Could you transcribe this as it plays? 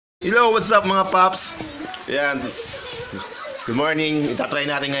Hello, what's up mga Paps? Ayan. Good morning. Itatry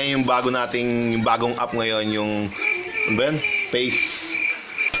natin ngayon yung bagong app ngayon, yung ano ba yan? Face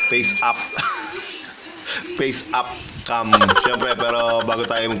app. Face app cam. Siyempre, pero bago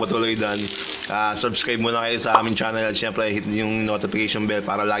tayo magpatuloy doon, subscribe muna kayo sa aming channel at siyempre hit yung notification bell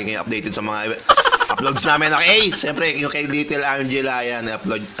para lagi kayo updated sa mga uploads namin. Okay, siyempre yung kay Little Angela, yan,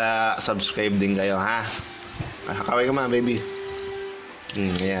 upload, subscribe din kayo, ha? Kaway ka man, baby.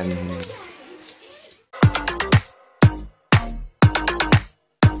 Ayan.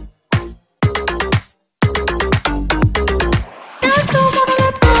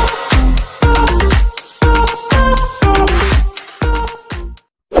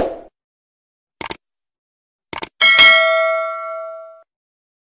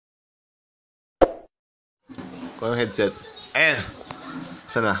 Kung yung headset.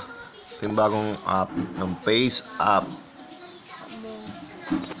 Sana. Ito yung bagong app ng Face app.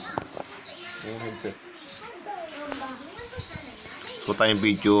 Yung headset. So tayong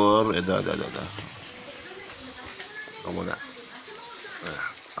picture. Ito. Ako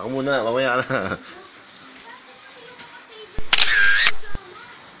muna. Mamaya na.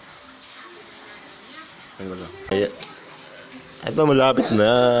 Ito malapit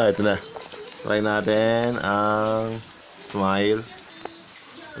na. Ito na. Try natin ang smile.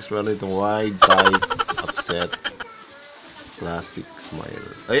 Tapos meron itong wide, tight, upset, classic smile.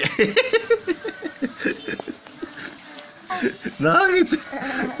 Ay! Nakakita.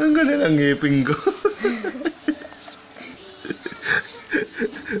 Ang ganda ng ngipin ko.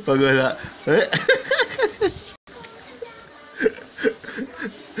 Pag wala.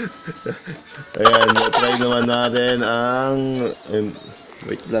 Ayan, try naman natin ang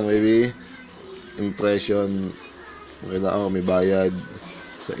wait lang baby. Impression. Kailangan may bayad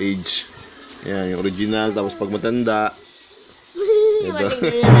sa age. Ayan, yung original. Tapos pag matanda ito.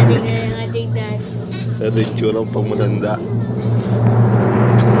 Ito yung itsura pag matanda.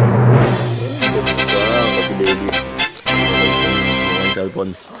 Pati baby. Ang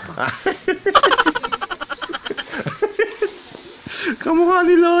cellphone. Kamukha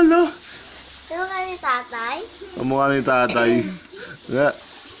ni Lolo. Kamukha ni tatay? Kamukha ni tatay.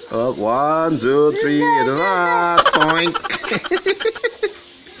 Oh, 1, 2, 3. Ito na. Point.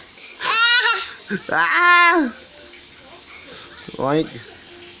 Point.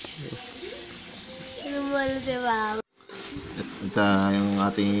 Lumalo si Mama. Ito yung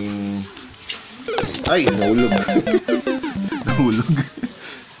ating... Ay, nahulog. Nahulog.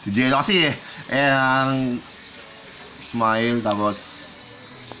 Si Jello kasi ang smile, tapos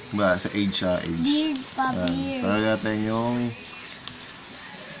ba, sa age siya. Beard pa, beard. Pero natin yung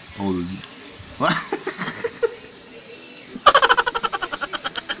old.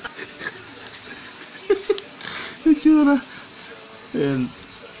 Itsura. Ayan.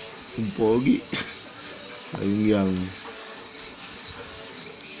 Ang pogi. Ayun yang.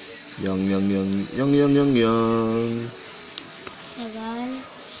 Yang. Tagal.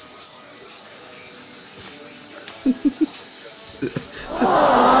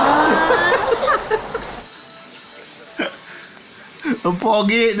 Ang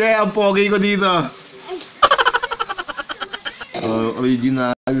pogi. Ang pogi ko dito.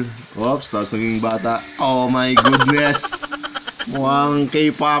 Original. Oops, tapos naging bata. Oh my goodness. Mukhang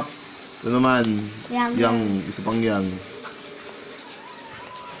K-pop. Ito naman. Yang. Isa pang yang.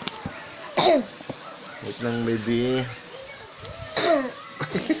 Wait lang baby.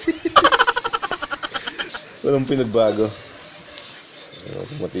 Walang pinagbago.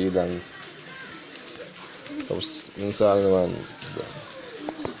 Mati lang. Tapos yung sa akin naman.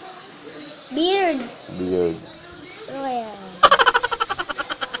 Beard. Beard. Oh, yeah.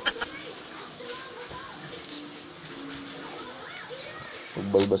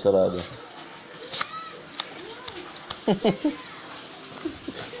 Balba sarado.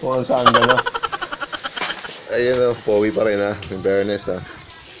 Mukhang saan ka na. Ayun o, pogi pa rin ha. In fairness ha.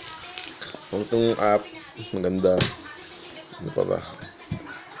 Itong app, maganda. Ano pa ba?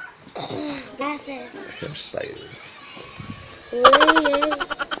 Glasses. Hairstyle.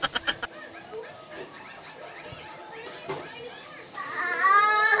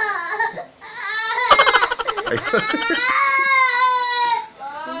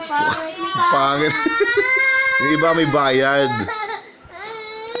 Pangit. Yung iba may bayad.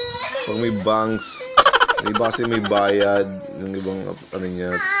 Pag may bangs. Yung iba kasi may bayad. Yung ibang ano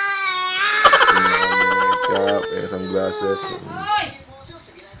niya. Makeup, sunglasses.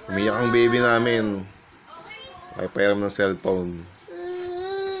 Umiyak ang baby namin. Ay pairam ng cellphone.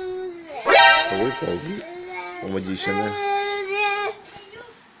 Uy, pogi. Ang magician na.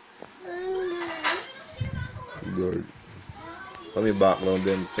 Lord. Oh, may background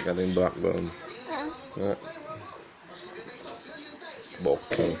din. Check natin yung background. Ah.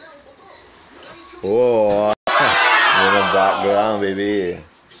 Okay. Oh, may background, baby.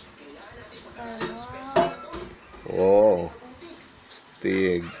 Oh,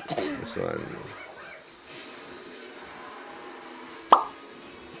 stig. This one.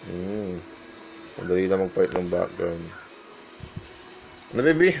 Madali lang mag-part ng background. Ano,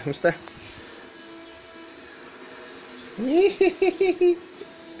 baby? Kamusta?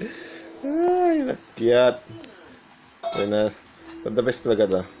 Ay, nakyat. Yan na. The best talaga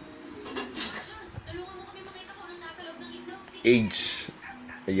to. Age.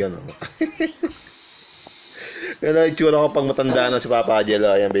 Ayan o. Yan na itsura ko pag matanda na si Papa Jello.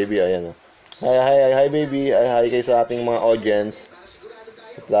 Ayan, baby. Ayan o. Hi, baby. Hi kayo sa ating mga audience.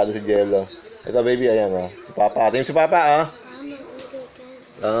 Suplado si Jello. Ito, baby. Ayan o. Si Papa. Ito yung si Papa,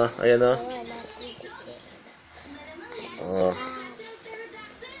 ayan o.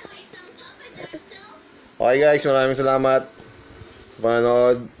 Okay guys, maraming salamat sa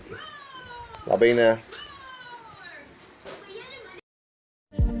panonood. Bye-bye na.